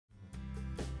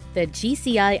The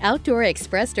GCI Outdoor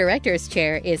Express Director's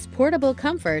Chair is portable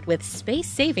comfort with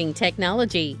space-saving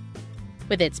technology.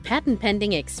 With its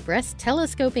patent-pending Xpress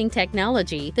Telescoping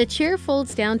Technology, the chair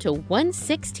folds down to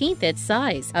 1/16 its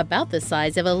size, about the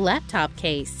size of a laptop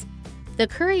case. The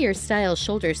courier-style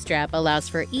shoulder strap allows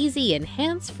for easy and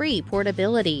hands-free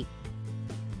portability.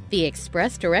 The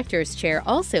Xpress Director's Chair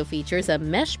also features a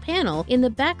mesh panel in the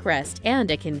backrest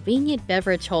and a convenient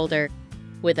beverage holder.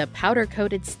 With a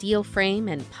powder-coated steel frame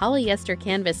and polyester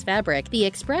canvas fabric, the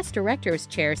Xpress Director's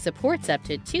Chair supports up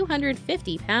to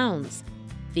 250 pounds.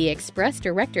 The Xpress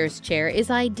Director's Chair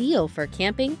is ideal for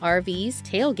camping, RVs,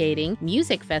 tailgating,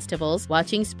 music festivals,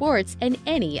 watching sports, and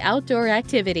any outdoor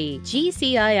activity.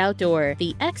 GCI Outdoor,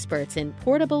 the experts in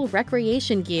portable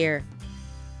recreation gear.